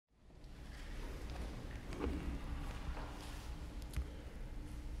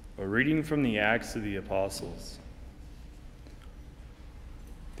A reading from the Acts of the Apostles.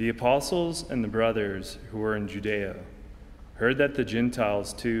 The apostles and the brothers who were in Judea heard that the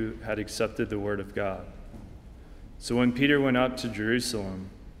Gentiles too had accepted the word of God. So when Peter went up to Jerusalem,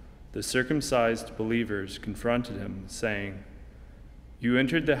 the circumcised believers confronted him, saying, "You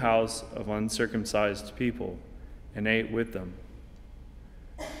entered the house of uncircumcised people and ate with them."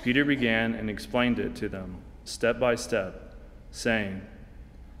 Peter began and explained it to them, step by step, saying,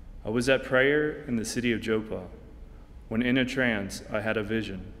 "I was at prayer in the city of Joppa, when in a trance I had a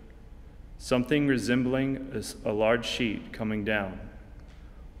vision, something resembling a large sheet coming down,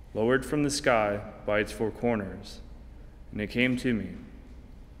 lowered from the sky by its four corners, and it came to me.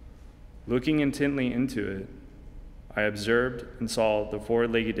 Looking intently into it, I observed and saw the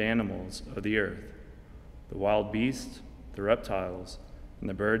four-legged animals of the earth, the wild beasts, the reptiles, and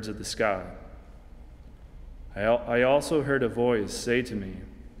the birds of the sky. I also heard a voice say to me,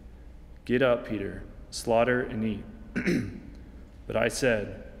 'Get up, Peter, slaughter and eat.' But I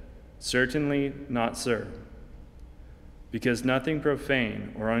said, 'Certainly not, sir, because nothing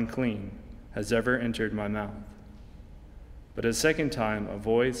profane or unclean has ever entered my mouth.' But a second time a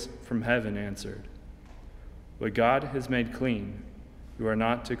voice from heaven answered, 'What God has made clean, you are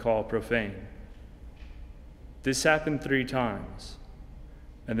not to call profane.' This happened 3 times,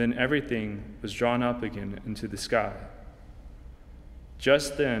 and then everything was drawn up again into the sky.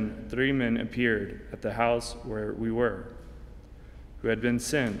 Just then 3 men appeared at the house where we were, who had been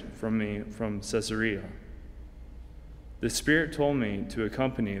sent from me from Caesarea. The Spirit told me to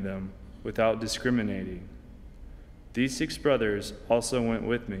accompany them without discriminating. These 6 brothers also went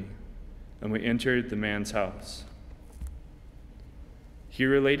with me, and we entered the man's house. He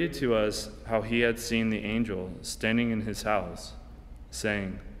related to us how he had seen the angel standing in his house,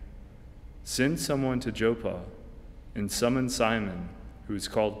 saying, 'Send someone to Joppa and summon Simon, who is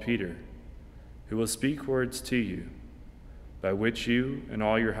called Peter, who will speak words to you, by which you and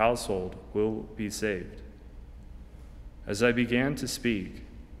all your household will be saved.' As I began to speak,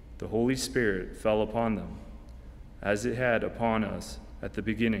 the Holy Spirit fell upon them, as it had upon us at the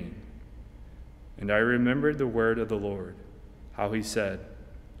beginning. And I remembered the word of the Lord, how he said,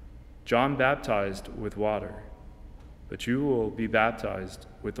 'John baptized with water, but you will be baptized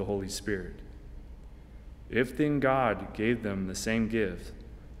with the Holy Spirit.' If then God gave them the same gift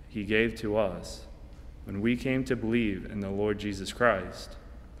he gave to us when we came to believe in the Lord Jesus Christ,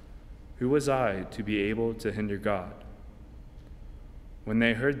 who was I to be able to hinder God?" When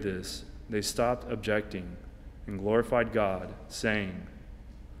they heard this, they stopped objecting and glorified God, saying,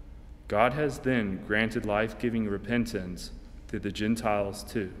 "God has then granted life-giving repentance to the Gentiles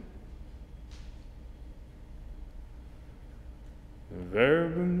too."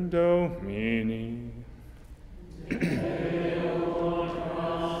 Verbum Domini.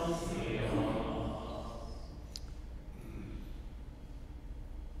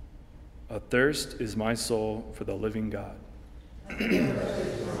 Athirst is my soul for the living God.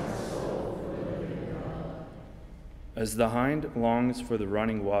 As the hind longs for the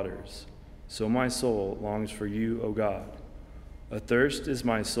running waters, so my soul longs for you, O God. Athirst is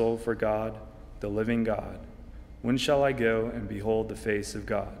my soul for God, the living God. When shall I go and behold the face of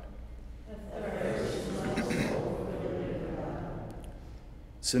God?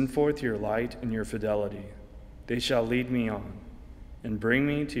 Send forth your light and your fidelity. They shall lead me on, and bring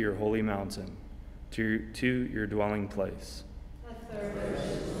me to your holy mountain, to your dwelling place.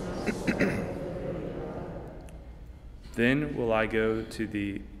 Then will I go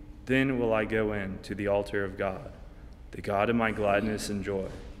in to the altar of God, the God of my gladness and joy.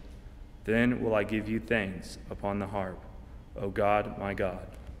 Then will I give you thanks upon the harp, O God, my God.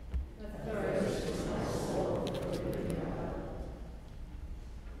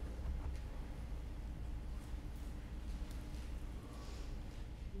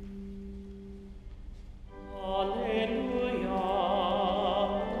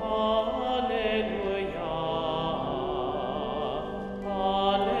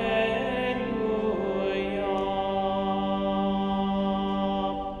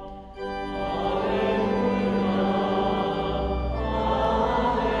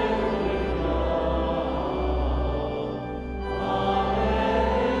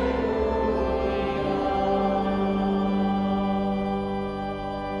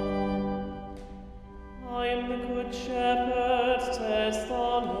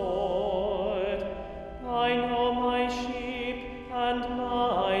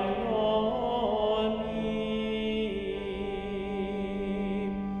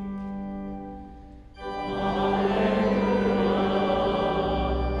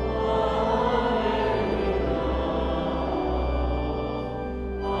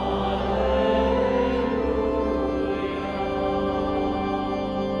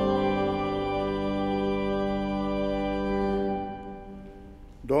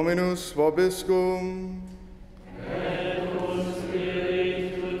 Dominus vobiscum. Et cum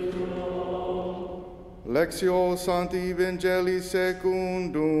spiritu tuo. Lectio Sancti Evangelii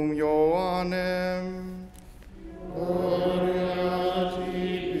secundum Ioannem. Gloria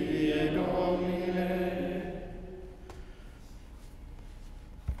tibi, Domine.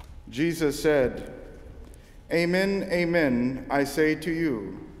 Jesus said, Amen, amen, I say to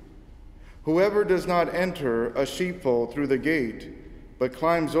you, whoever does not enter a sheepfold through the gate, but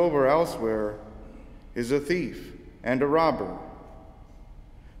climbs over elsewhere, is a thief and a robber.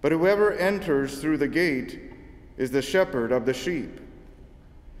 But whoever enters through the gate is the shepherd of the sheep.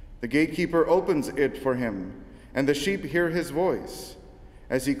 The gatekeeper opens it for him, and the sheep hear his voice,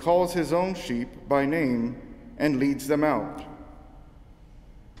 as he calls his own sheep by name and leads them out.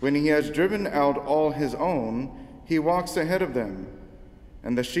 When he has driven out all his own, he walks ahead of them,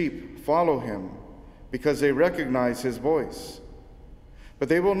 and the sheep follow him, because they recognize his voice. But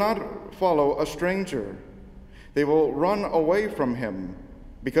they will not follow a stranger. They will run away from him,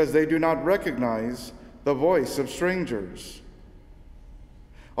 because they do not recognize the voice of strangers.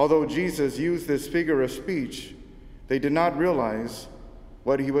 Although Jesus used this figure of speech, they did not realize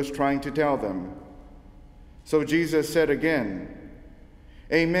what he was trying to tell them. So Jesus said again,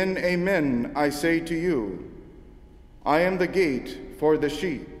 Amen, amen, I say to you, I am the gate for the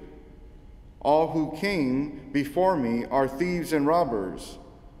sheep. All who came before me are thieves and robbers,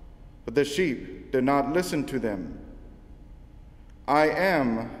 but the sheep did not listen to them. I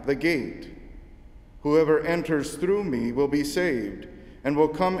am the gate. Whoever enters through me will be saved, and will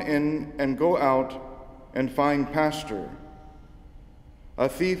come in and go out and find pasture. A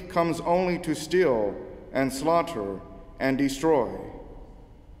thief comes only to steal and slaughter and destroy.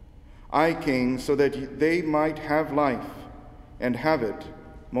 I came so that they might have life and have it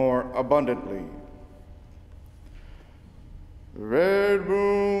more abundantly.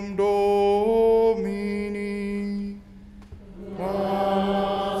 Verbum Domini.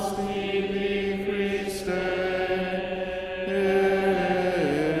 Quas tibi Christe.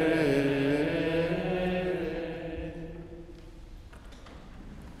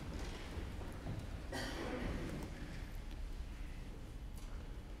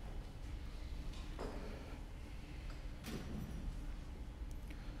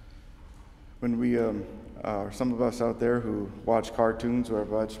 When we, some of us out there who watch cartoons or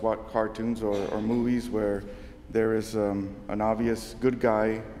watch cartoons or movies where there is an obvious good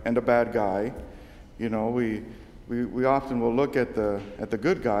guy and a bad guy, you know, we often will look at the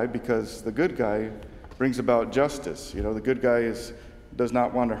good guy because the good guy brings about justice. You know, the good guy does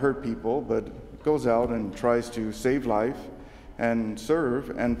not want to hurt people, but goes out and tries to save life and serve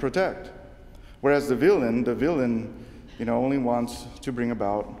and protect. Whereas the villain, you know, only wants to bring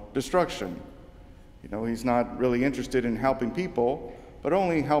about destruction. You know, he's not really interested in helping people, but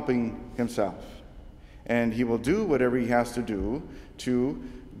only helping himself. And he will do whatever he has to do to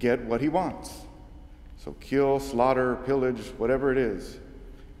get what he wants. So kill, slaughter, pillage, whatever it is,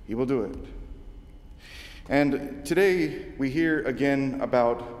 he will do it. And today we hear again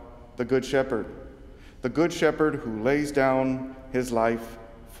about the Good Shepherd who lays down his life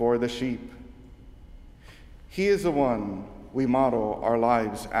for the sheep. He is the one we model our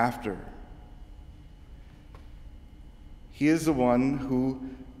lives after. He is the one who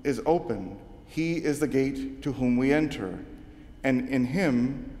is open. He is the gate to whom we enter. And in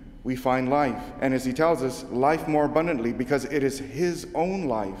him we find life. And as he tells us, life more abundantly, because it is his own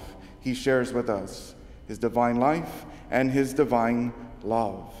life he shares with us, his divine life and his divine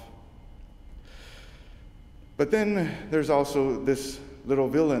love. But then there's also this little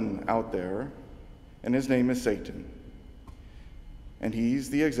villain out there, and his name is Satan. And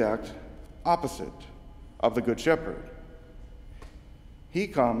he's the exact opposite of the Good Shepherd. He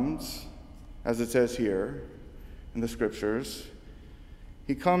comes, as it says here in the scriptures,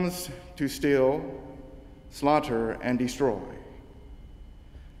 he comes to steal, slaughter, and destroy.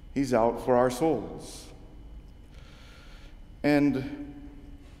 He's out for our souls. And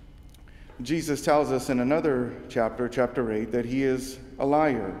Jesus tells us in another chapter, chapter 8, that he is a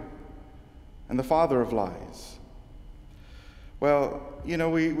liar and the father of lies. Well, you know,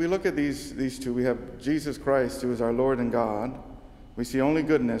 we look at these two. We have Jesus Christ, who is our Lord and God. We see only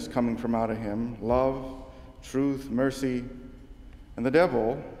goodness coming from out of him, love, truth, mercy. And the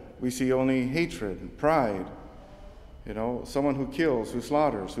devil, we see only hatred, pride, you know, someone who kills, who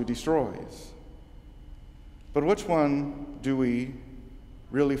slaughters, who destroys. But which one do we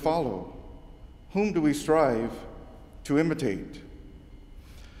really follow? Whom do we strive to imitate?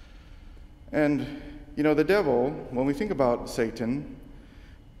 And, you know, the devil, when we think about Satan,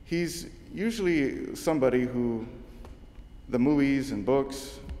 he's usually somebody who the movies and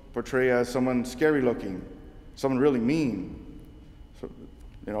books portray as someone scary looking, someone really mean,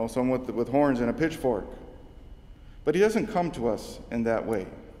 someone with horns and a pitchfork. But he doesn't come to us in that way.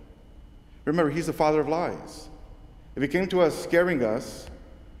 Remember, he's the father of lies. If he came to us scaring us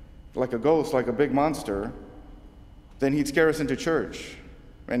like a ghost, like a big monster, then he'd scare us into church.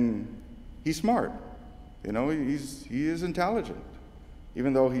 And he's smart. He is intelligent.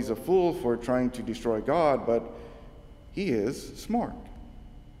 Even though he's a fool for trying to destroy God, but he is smart.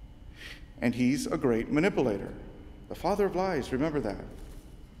 And he's a great manipulator. The father of lies, remember that.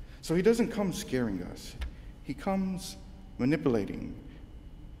 So he doesn't come scaring us. He comes manipulating,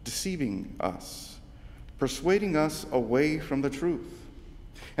 deceiving us, persuading us away from the truth.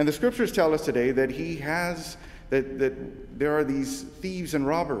 And the scriptures tell us today that that there are these thieves and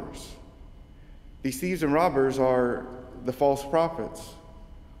robbers. These thieves and robbers are the false prophets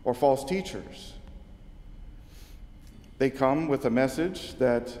or false teachers. They come with a message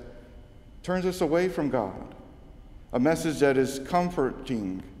that turns us away from God, a message that is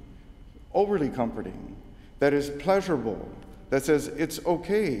comforting, overly comforting, that is pleasurable, that says it's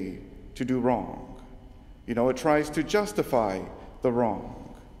okay to do wrong. It tries to justify the wrong.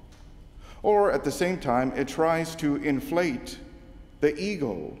 Or at the same time, it tries to inflate the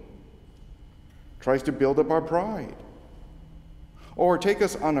ego, tries to build up our pride, or take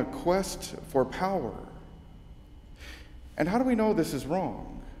us on a quest for power. And how do we know this is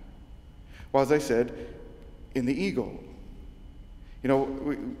wrong? Well, as I said, in the ego.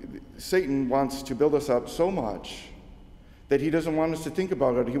 Satan wants to build us up so much that he doesn't want us to think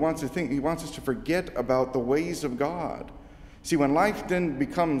about it. He wants us to forget about the ways of God. See, when life then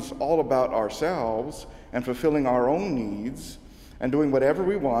becomes all about ourselves and fulfilling our own needs and doing whatever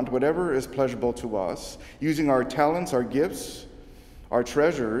we want, whatever is pleasurable to us, using our talents, our gifts, our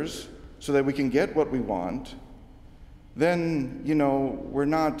treasures, so that we can get what we want, then, we're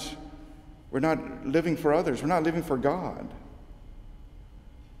not living for others. We're not living for God.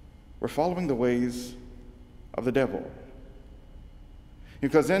 We're following the ways of the devil.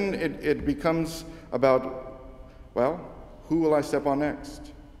 Because then it becomes about, who will I step on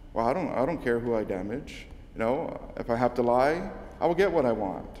next? Well, I don't care who I damage. If I have to lie, I will get what I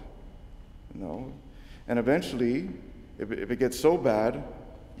want. And eventually, if it gets so bad,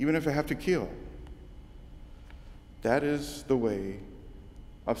 even if I have to kill, that is the way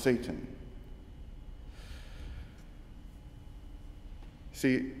of Satan.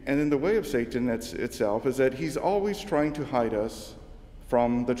 See, and in the way of Satan itself is that he's always trying to hide us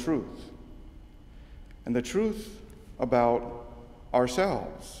from the truth. And the truth about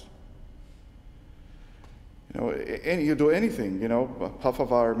ourselves. He'll do anything, puff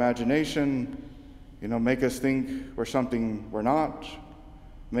of our imagination, make us think we're something we're not,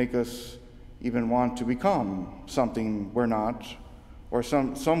 make us even want to become something we're not, or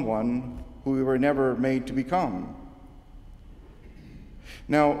someone who we were never made to become.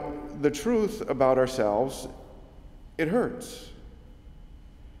 Now, the truth about ourselves, it hurts.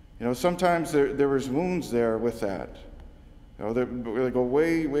 Sometimes there is wounds there with that. They go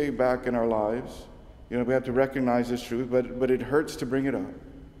way, way back in our lives. We have to recognize this truth, but it hurts to bring it up.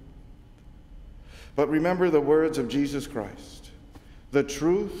 But remember the words of Jesus Christ. The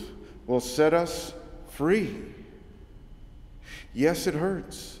truth will set us free. Yes, it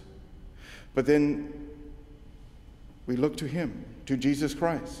hurts. But then we look to him, to Jesus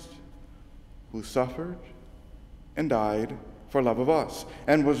Christ, who suffered and died for love of us,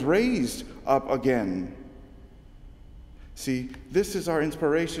 and was raised up again. See, this is our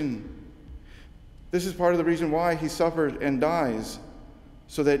inspiration. This is part of the reason why he suffered and dies,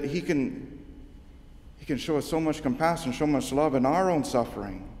 so that he can show us so much compassion, so much love in our own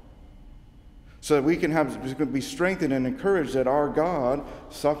suffering, so that we can be strengthened and encouraged that our God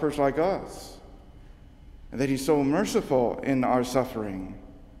suffers like us, and that he's so merciful in our suffering,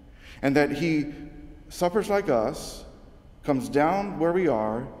 and that he suffers like us, comes down where we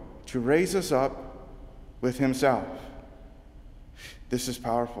are to raise us up with himself. This is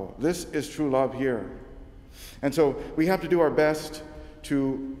powerful. This is true love here. And so we have to do our best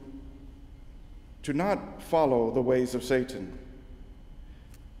to not follow the ways of Satan.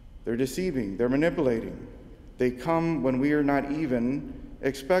 They're deceiving, they're manipulating. They come when we are not even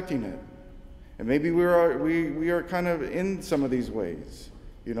expecting it. And maybe we are kind of in some of these ways,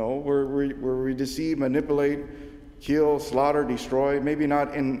 where we deceive, manipulate, kill, slaughter, destroy, maybe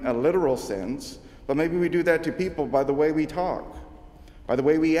not in a literal sense, but maybe we do that to people by the way we talk, by the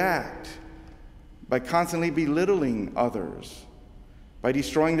way we act, by constantly belittling others, by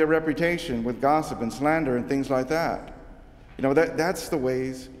destroying their reputation with gossip and slander and things like that. That's the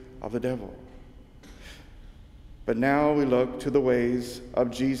ways of the devil. But now we look to the ways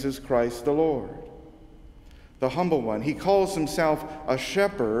of Jesus Christ the Lord, the humble one. He calls himself a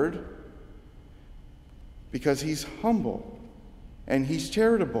shepherd because he's humble and he's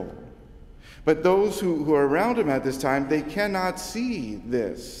charitable. But those who are around him at this time, they cannot see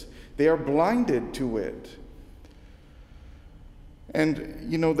this. They are blinded to it.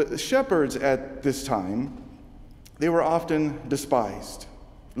 And, you know, the shepherds at this time, they were often despised,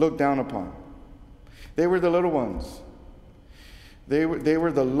 looked down upon. They were the little ones. They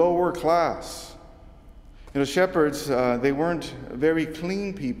were the lower class. You know, shepherds, they weren't very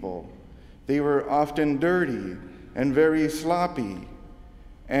clean people. They were often dirty and very sloppy,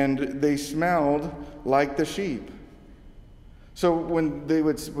 and they smelled like the sheep. So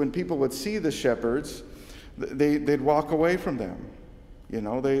when people would see the shepherds, they'd walk away from them. You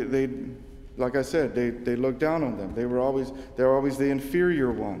know, they like I said, they looked down on them. They're always the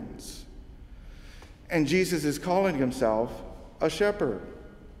inferior ones. And Jesus is calling himself a shepherd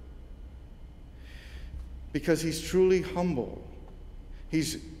because he's truly humble.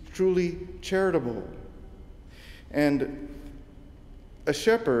 He's truly charitable. And a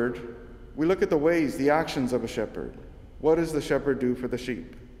shepherd, we look at the ways, the actions of a shepherd. What does the shepherd do for the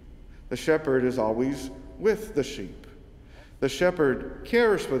sheep? The shepherd is always with the sheep. The shepherd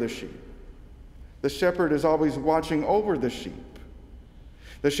cares for the sheep. The shepherd is always watching over the sheep.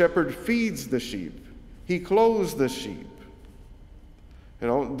 The shepherd feeds the sheep. He clothes the sheep. You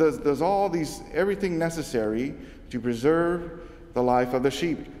know, does all these, everything necessary to preserve the life of the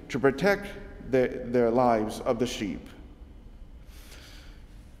sheep, to protect their lives of the sheep.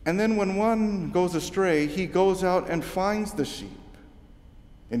 And then when one goes astray, he goes out and finds the sheep.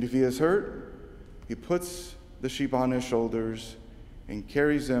 And if he is hurt, he puts the sheep on his shoulders and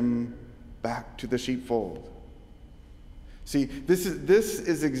carries them back to the sheepfold. See, this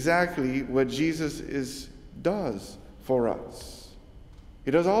is exactly what Jesus does for us. He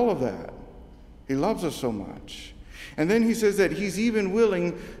does all of that. He loves us so much. And then he says that he's even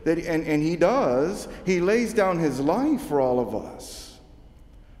willing, that, and he does, he lays down his life for all of us.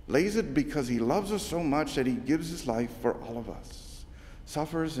 Lays it because he loves us so much that he gives his life for all of us.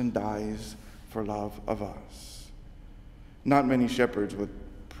 Suffers and dies for love of us. Not many shepherds would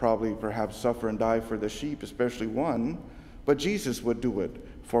perhaps suffer and die for the sheep, especially one, but Jesus would do it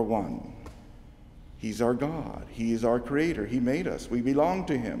for one. He's our God. He is our creator. He made us. We belong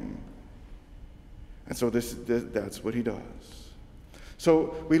to him. And so that's what he does.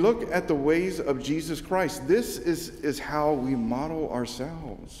 So we look at the ways of Jesus Christ. This is how we model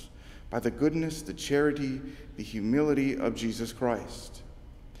ourselves, by the goodness, the charity, the humility of Jesus Christ.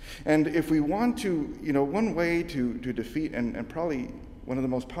 And if we want to, one way to defeat, and probably one of the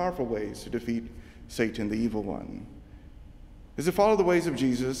most powerful ways to defeat Satan, the evil one, is to follow the ways of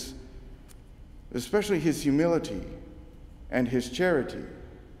Jesus, especially his humility and his charity.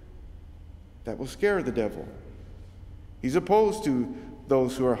 That will scare the devil. He's opposed to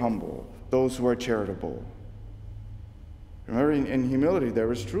those who are humble, those who are charitable. Remember, in humility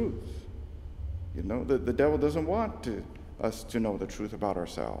there is truth. The devil doesn't want us to know the truth about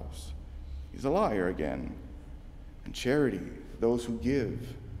ourselves. He's a liar again. And charity, those who give,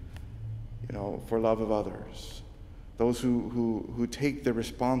 for love of others. Those who take their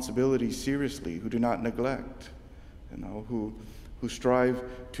responsibility seriously, who do not neglect, who strive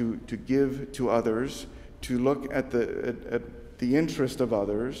to give to others, to look at the interest of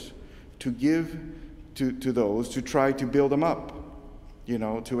others, to give to those, to try to build them up,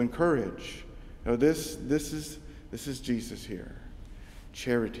 to encourage. This is Jesus here.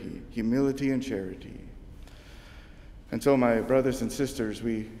 Charity, humility and charity. And so, my brothers and sisters,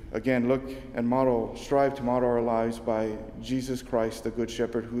 we again look and strive to model our lives by Jesus Christ, the Good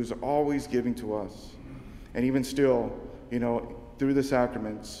Shepherd, who's always giving to us. And even still, through the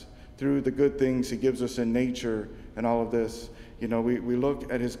sacraments, through the good things he gives us in nature and all of this, we look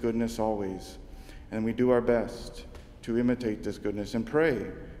at his goodness always. And we do our best to imitate this goodness and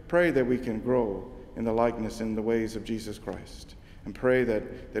pray that we can grow in the likeness and the ways of Jesus Christ. And pray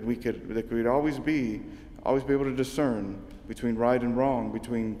that we'd always be able to discern between right and wrong,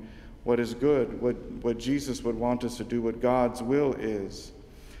 between what is good, what Jesus would want us to do, what God's will is.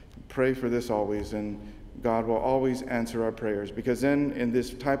 Pray for this always, and God will always answer our prayers. Because then in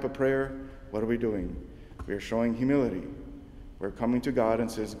this type of prayer, what are we doing? We are showing humility. We're coming to God and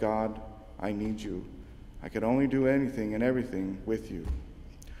says, God, I need you. I can only do anything and everything with you.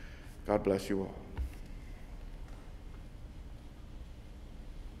 God bless you all.